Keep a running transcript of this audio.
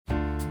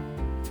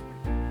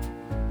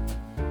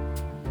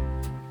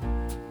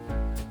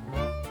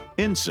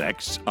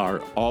Insects are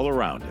all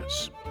around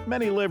us.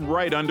 Many live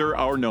right under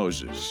our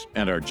noses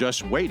and are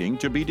just waiting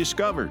to be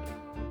discovered.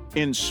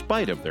 In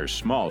spite of their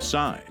small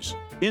size,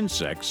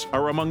 insects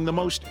are among the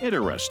most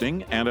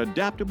interesting and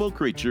adaptable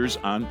creatures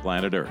on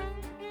planet Earth.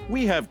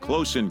 We have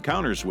close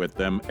encounters with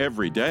them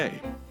every day,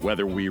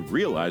 whether we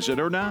realize it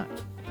or not.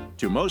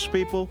 To most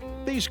people,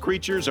 these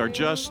creatures are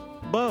just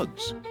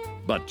bugs.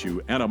 But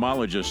to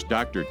entomologist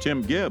Dr.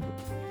 Tim Gibb,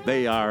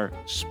 they are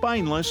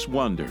spineless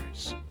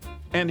wonders.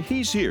 And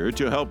he's here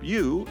to help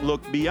you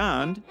look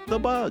beyond the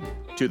bug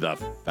to the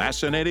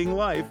fascinating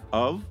life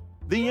of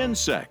the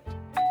insect.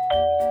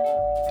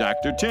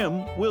 Dr.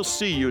 Tim will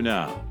see you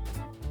now.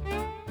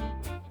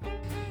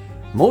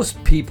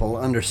 Most people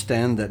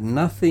understand that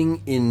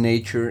nothing in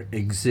nature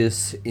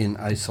exists in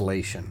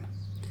isolation.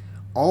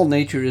 All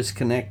nature is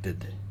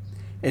connected.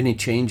 Any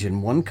change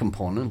in one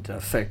component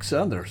affects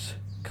others,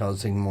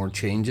 causing more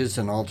changes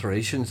and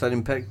alterations that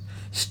impact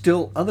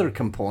still other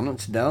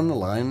components down the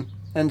line,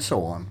 and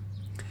so on.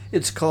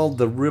 It's called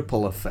the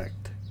ripple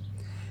effect.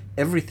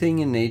 Everything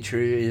in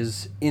nature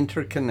is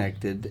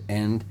interconnected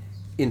and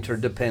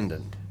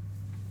interdependent.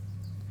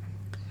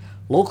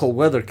 Local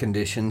weather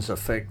conditions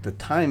affect the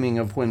timing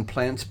of when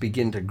plants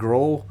begin to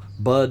grow,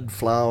 bud,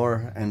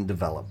 flower, and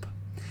develop.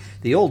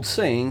 The old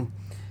saying,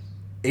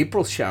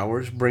 April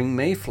showers bring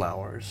May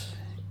flowers,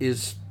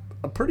 is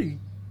a pretty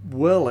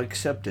well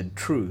accepted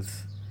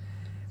truth.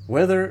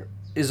 Weather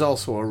is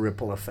also a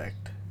ripple effect.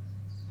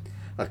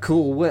 A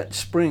cool, wet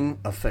spring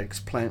affects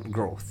plant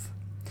growth.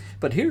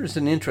 But here's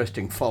an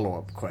interesting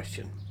follow-up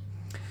question.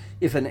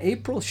 If an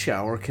April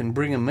shower can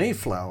bring a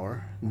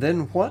Mayflower,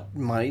 then what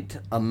might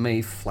a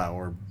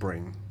Mayflower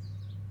bring?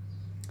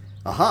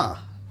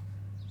 Aha!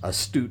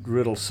 Astute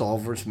riddle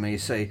solvers may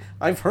say,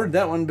 I've heard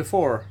that one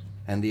before.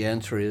 And the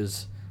answer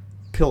is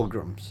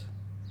pilgrims.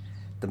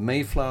 The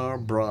Mayflower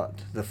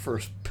brought the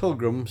first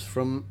pilgrims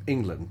from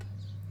England.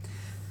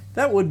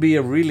 That would be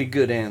a really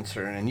good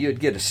answer, and you'd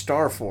get a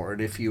star for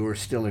it if you were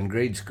still in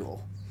grade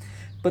school.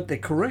 But the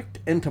correct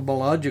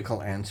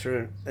entomological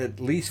answer, at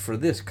least for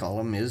this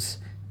column, is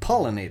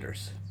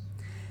pollinators.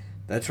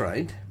 That's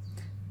right.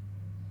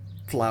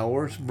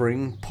 Flowers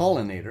bring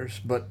pollinators,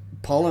 but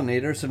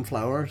pollinators and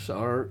flowers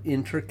are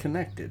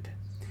interconnected.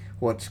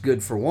 What's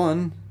good for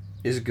one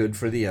is good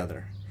for the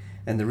other.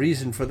 And the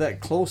reason for that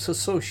close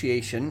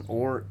association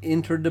or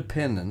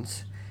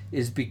interdependence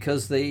is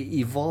because they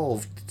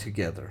evolved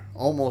together,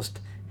 almost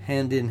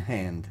hand in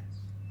hand.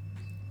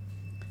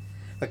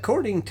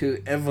 According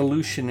to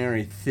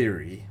evolutionary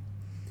theory,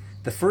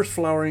 the first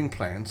flowering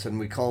plants, and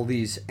we call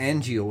these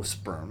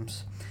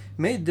angiosperms,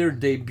 made their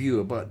debut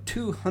about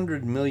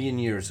 200 million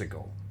years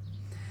ago.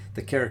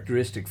 The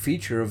characteristic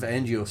feature of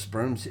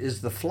angiosperms is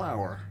the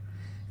flower,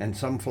 and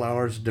some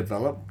flowers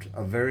developed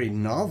a very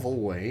novel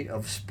way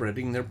of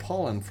spreading their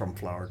pollen from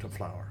flower to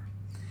flower.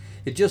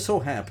 It just so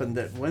happened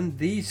that when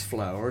these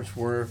flowers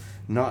were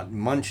not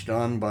munched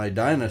on by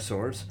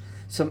dinosaurs,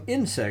 some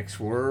insects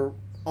were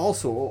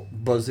also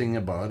buzzing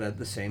about at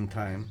the same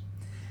time,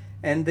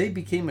 and they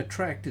became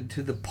attracted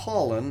to the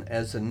pollen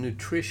as a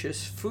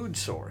nutritious food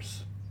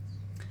source.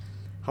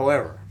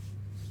 However,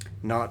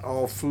 not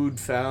all food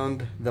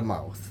found the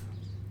mouth.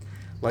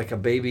 Like a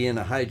baby in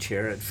a high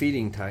chair at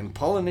feeding time,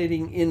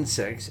 pollinating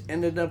insects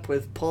ended up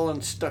with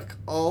pollen stuck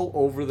all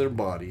over their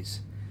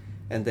bodies,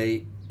 and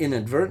they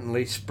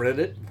inadvertently spread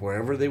it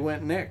wherever they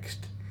went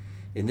next,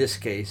 in this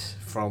case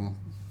from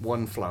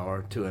one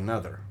flower to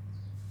another.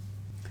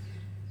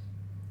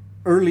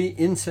 Early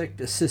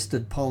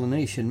insect-assisted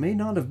pollination may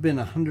not have been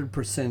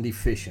 100%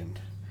 efficient,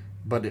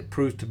 but it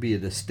proved to be a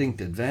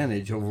distinct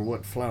advantage over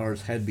what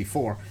flowers had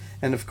before,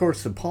 and of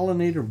course the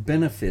pollinator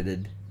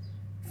benefited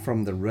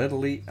from the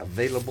readily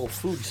available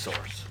food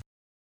source.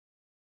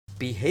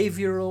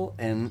 Behavioral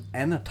and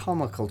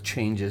anatomical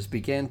changes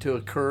began to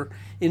occur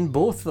in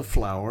both the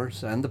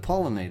flowers and the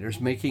pollinators,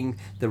 making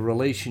the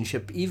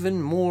relationship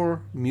even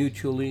more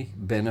mutually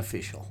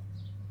beneficial.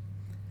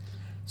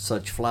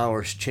 Such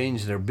flowers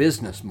changed their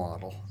business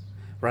model.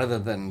 Rather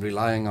than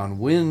relying on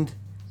wind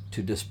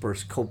to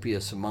disperse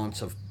copious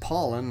amounts of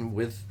pollen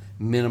with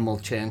minimal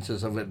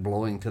chances of it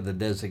blowing to the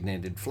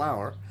designated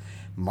flower,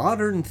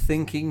 modern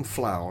thinking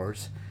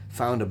flowers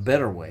found a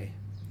better way,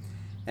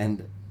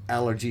 and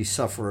allergy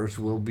sufferers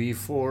will be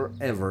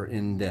forever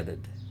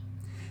indebted.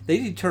 They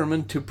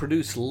determined to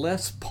produce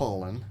less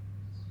pollen,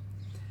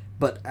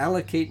 but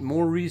allocate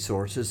more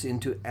resources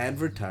into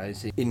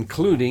advertising,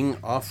 including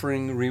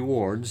offering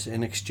rewards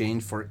in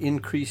exchange for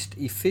increased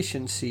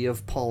efficiency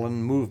of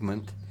pollen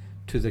movement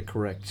to the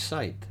correct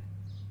site.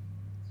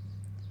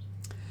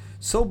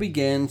 So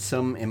began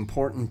some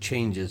important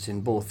changes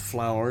in both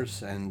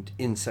flowers and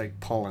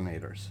insect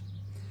pollinators.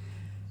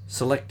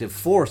 Selective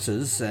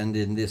forces, and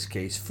in this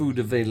case food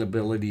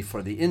availability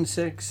for the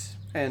insects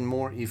and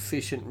more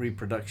efficient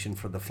reproduction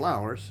for the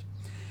flowers,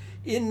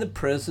 in the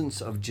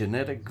presence of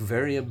genetic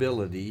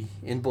variability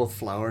in both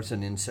flowers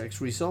and insects,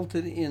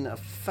 resulted in a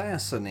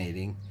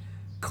fascinating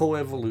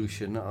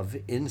coevolution of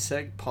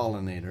insect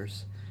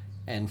pollinators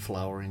and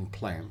flowering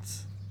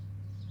plants.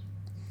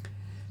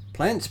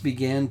 Plants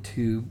began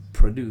to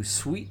produce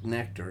sweet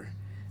nectar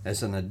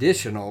as an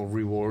additional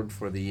reward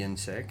for the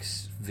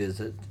insects'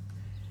 visit,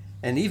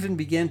 and even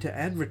began to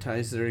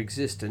advertise their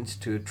existence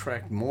to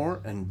attract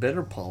more and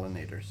better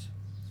pollinators.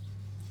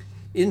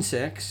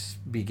 Insects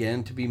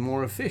began to be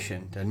more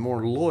efficient and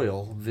more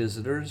loyal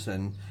visitors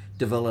and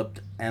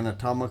developed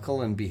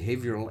anatomical and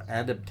behavioral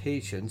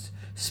adaptations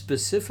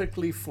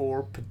specifically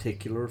for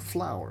particular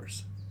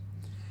flowers.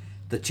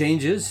 The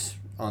changes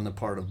on the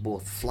part of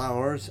both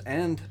flowers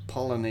and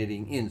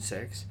pollinating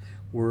insects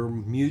were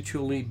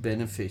mutually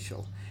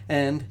beneficial,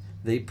 and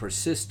they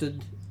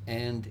persisted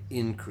and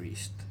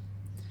increased.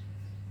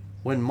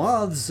 When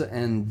moths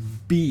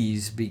and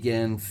bees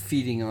began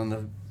feeding on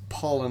the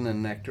pollen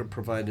and nectar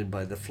provided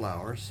by the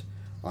flowers,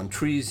 on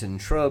trees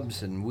and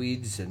shrubs and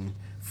weeds and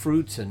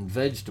fruits and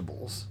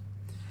vegetables,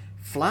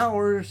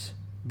 flowers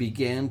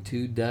began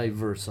to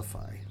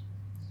diversify.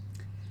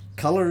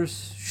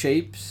 Colors,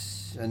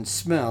 shapes, and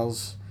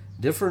smells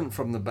different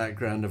from the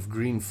background of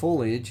green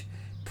foliage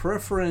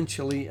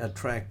preferentially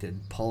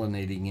attracted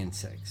pollinating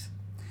insects.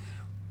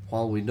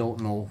 While we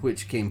don't know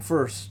which came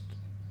first,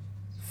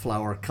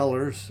 flower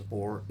colors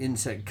or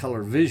insect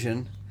color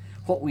vision,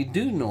 what we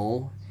do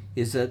know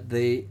is that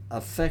they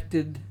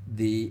affected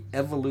the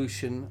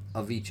evolution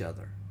of each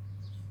other.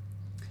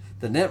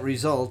 The net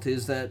result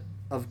is that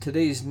of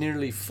today's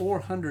nearly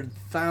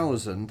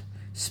 400,000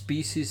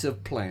 species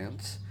of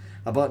plants,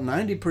 about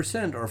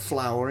 90% are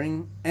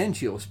flowering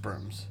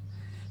angiosperms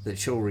that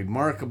show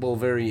remarkable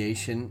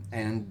variation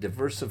and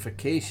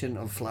diversification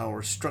of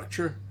flower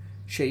structure,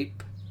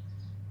 shape,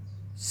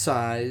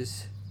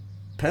 size,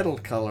 petal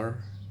color,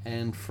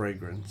 and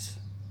fragrance.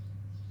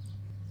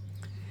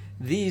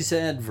 These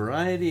add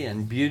variety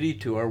and beauty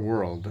to our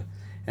world,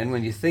 and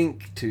when you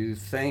think to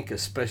thank a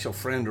special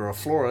friend or a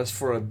florist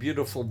for a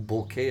beautiful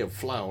bouquet of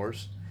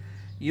flowers,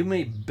 you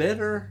may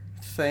better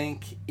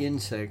thank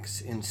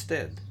insects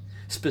instead,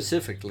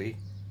 specifically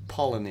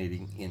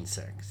pollinating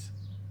insects.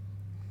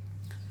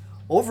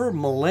 Over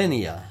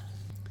millennia,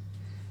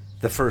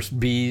 the first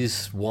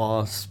bees,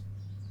 wasps,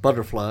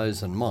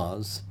 butterflies, and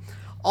moths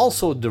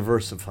also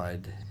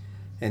diversified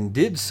and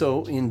did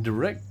so in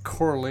direct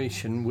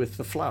correlation with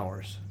the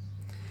flowers.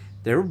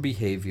 Their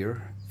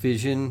behavior,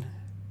 vision,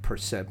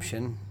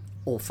 perception,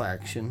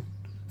 olfaction,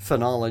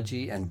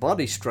 phonology, and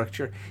body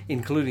structure,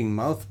 including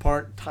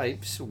mouthpart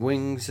types,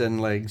 wings,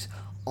 and legs,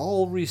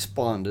 all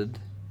responded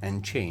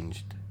and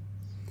changed.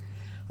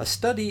 A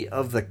study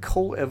of the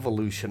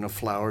coevolution of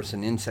flowers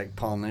and insect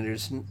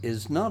pollinators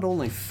is not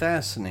only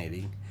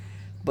fascinating,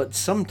 but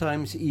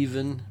sometimes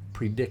even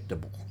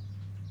predictable.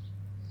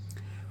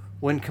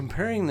 When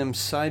comparing them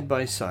side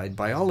by side,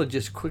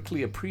 biologists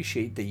quickly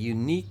appreciate the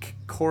unique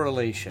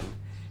correlation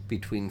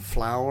between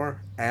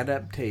flower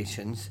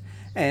adaptations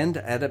and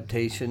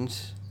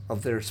adaptations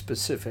of their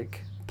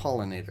specific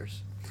pollinators.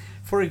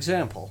 For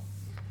example,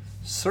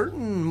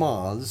 certain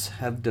moths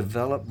have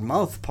developed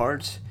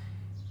mouthparts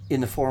in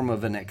the form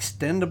of an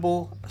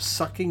extendable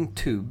sucking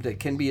tube that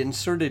can be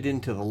inserted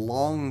into the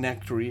long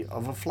nectary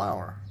of a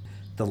flower.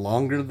 The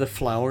longer the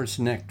flower's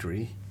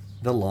nectary,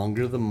 the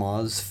longer the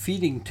moth's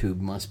feeding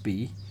tube must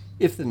be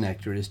if the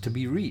nectar is to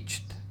be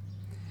reached.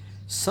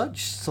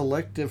 Such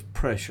selective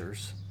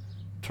pressures,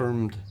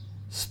 termed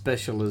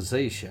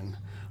specialization,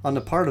 on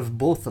the part of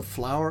both the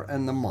flower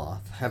and the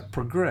moth have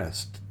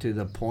progressed to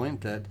the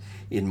point that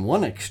in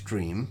one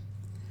extreme,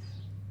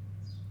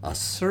 a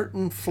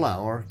certain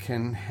flower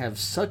can have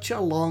such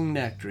a long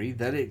nectary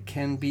that it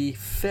can be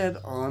fed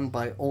on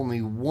by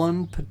only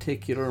one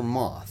particular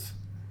moth,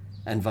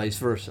 and vice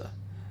versa.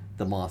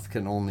 The moth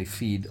can only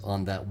feed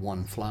on that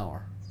one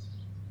flower.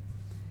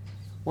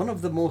 One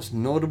of the most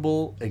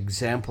notable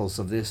examples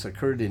of this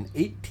occurred in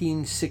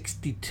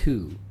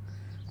 1862,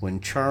 when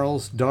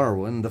Charles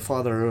Darwin, the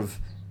father of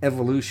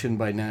evolution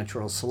by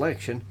natural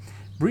selection,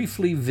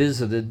 briefly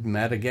visited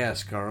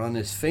Madagascar on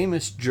his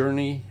famous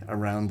journey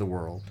around the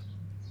world.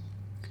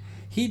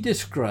 He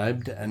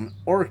described an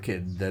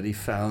orchid that he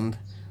found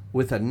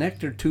with a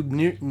nectar tube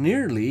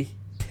nearly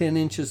 10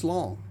 inches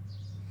long.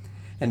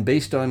 And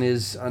based on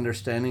his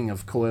understanding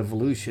of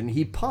coevolution,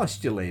 he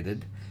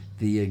postulated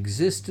the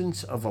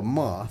existence of a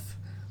moth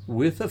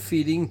with a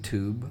feeding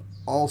tube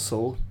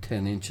also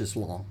 10 inches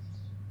long.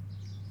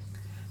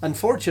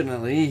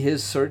 Unfortunately,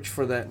 his search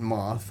for that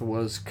moth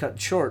was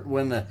cut short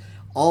when the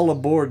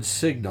all-aboard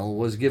signal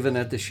was given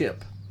at the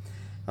ship.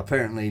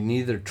 Apparently,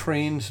 neither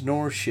trains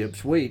nor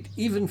ships wait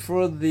even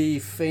for the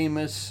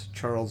famous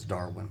Charles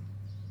Darwin.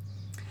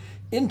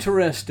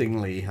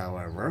 Interestingly,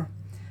 however,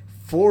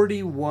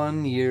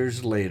 41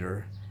 years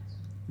later,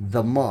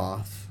 the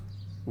moth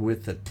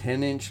with the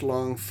 10-inch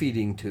long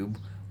feeding tube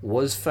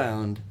was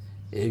found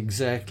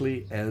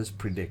exactly as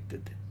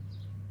predicted.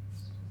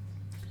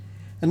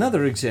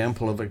 Another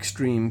example of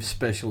extreme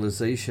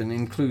specialization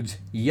includes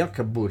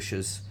yucca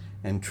bushes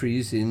and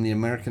trees in the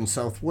American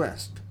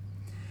Southwest.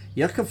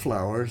 Yucca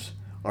flowers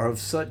are of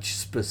such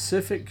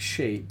specific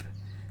shape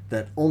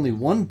that only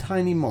one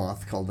tiny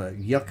moth, called a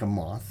yucca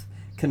moth,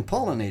 can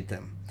pollinate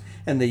them.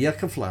 and the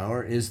yucca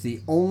flower is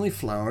the only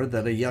flower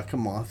that a yucca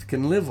moth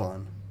can live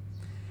on.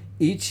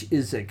 Each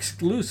is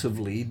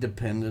exclusively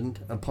dependent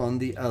upon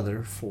the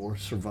other for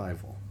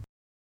survival.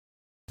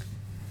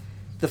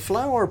 The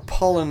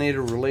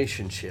flower-pollinator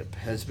relationship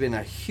has been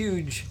a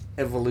huge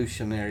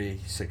evolutionary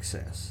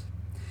success.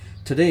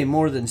 Today,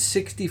 more than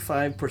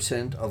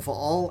 65% of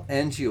all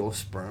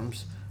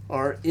angiosperms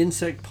are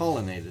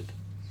insect-pollinated,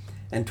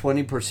 and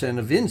 20%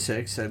 of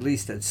insects, at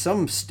least at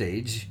some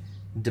stage,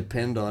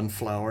 depend on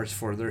flowers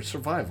for their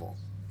survival.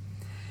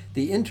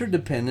 The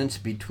interdependence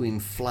between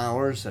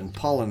flowers and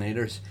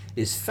pollinators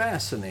is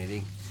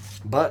fascinating,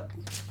 but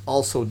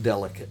also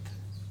delicate.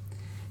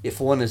 If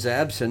one is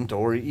absent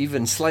or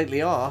even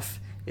slightly off,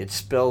 it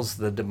spells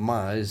the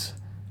demise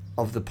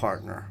of the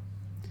partner,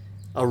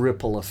 a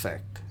ripple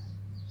effect.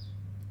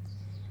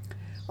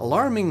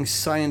 Alarming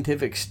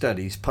scientific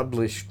studies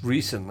published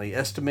recently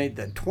estimate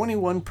that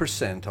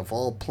 21% of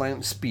all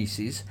plant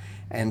species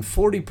and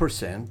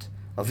 40%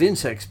 of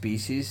insect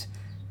species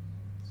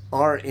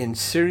are in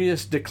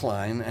serious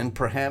decline and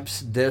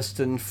perhaps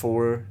destined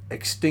for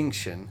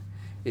extinction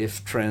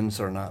if trends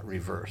are not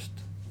reversed.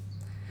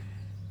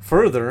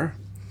 Further,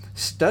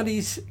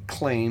 studies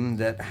claim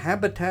that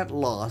habitat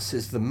loss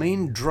is the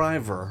main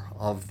driver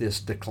of this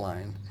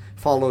decline,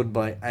 followed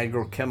by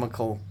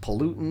agrochemical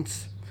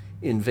pollutants,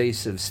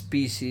 invasive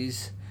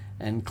species,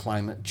 and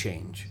climate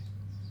change.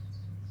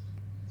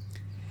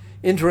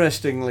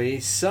 Interestingly,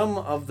 some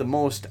of the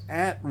most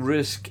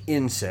at-risk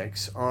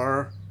insects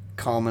are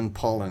common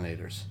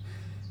pollinators,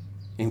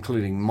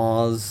 including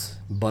moths,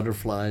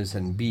 butterflies,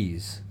 and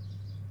bees.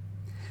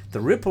 The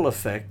ripple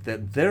effect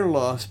that their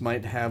loss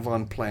might have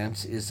on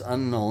plants is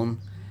unknown,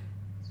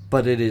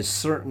 but it is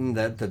certain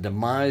that the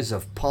demise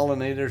of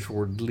pollinators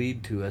would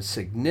lead to a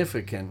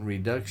significant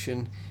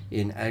reduction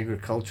in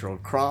agricultural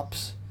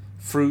crops,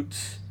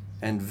 fruits,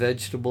 and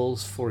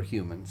vegetables for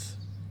humans.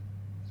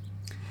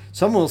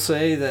 Some will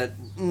say that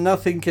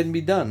nothing can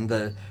be done.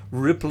 The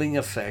rippling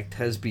effect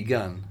has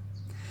begun.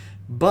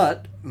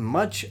 But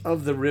much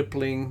of the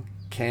rippling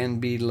can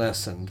be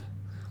lessened,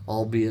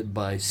 albeit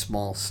by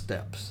small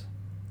steps.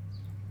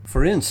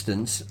 For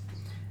instance,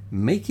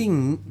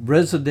 making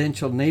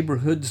residential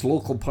neighborhoods,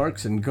 local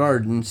parks, and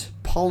gardens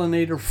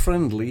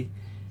pollinator-friendly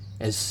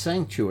as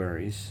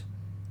sanctuaries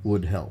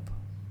would help.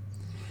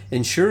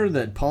 Ensure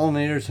that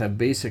pollinators have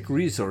basic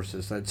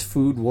resources, that's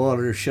food,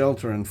 water,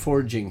 shelter, and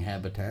foraging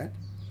habitat,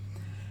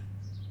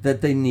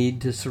 that they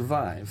need to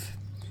survive.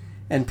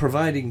 And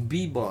providing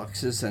bee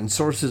boxes and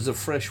sources of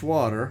fresh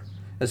water,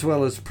 as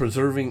well as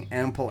preserving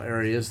ample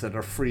areas that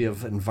are free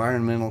of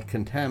environmental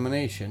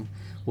contamination,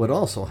 would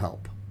also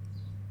help.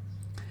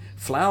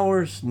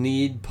 Flowers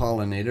need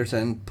pollinators,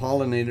 and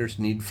pollinators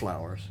need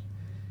flowers.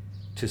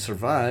 To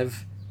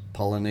survive,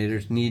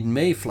 pollinators need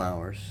May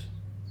flowers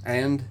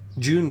and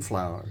June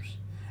flowers,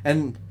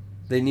 and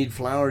they need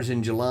flowers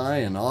in July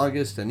and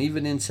August and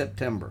even in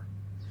September.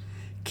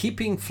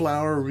 Keeping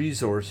flower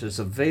resources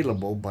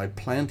available by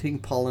planting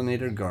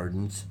pollinator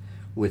gardens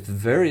with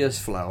various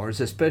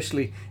flowers,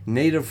 especially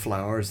native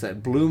flowers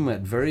that bloom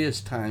at various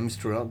times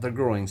throughout the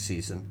growing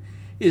season,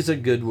 is a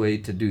good way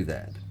to do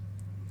that.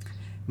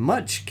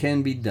 Much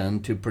can be done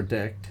to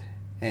protect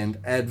and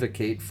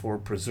advocate for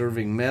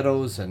preserving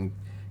meadows and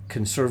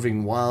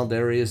conserving wild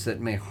areas that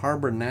may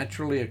harbor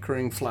naturally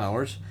occurring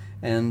flowers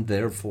and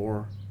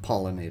therefore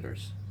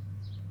pollinators.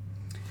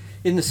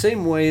 In the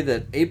same way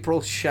that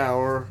April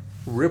shower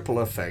ripple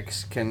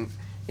effects can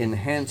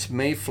enhance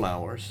May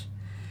flowers,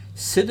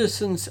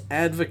 citizens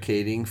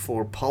advocating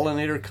for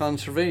pollinator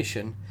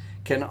conservation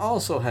can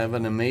also have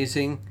an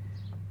amazing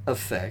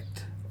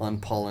effect on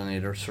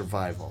pollinator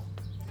survival.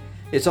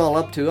 It's all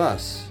up to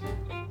us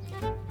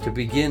to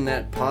begin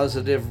that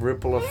positive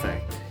ripple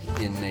effect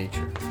in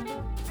nature.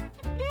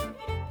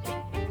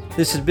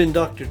 This has been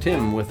Dr.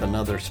 Tim with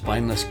another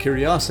Spineless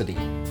Curiosity.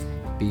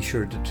 Be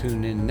sure to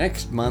tune in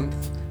next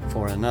month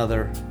for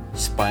another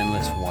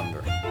Spineless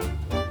Wonder.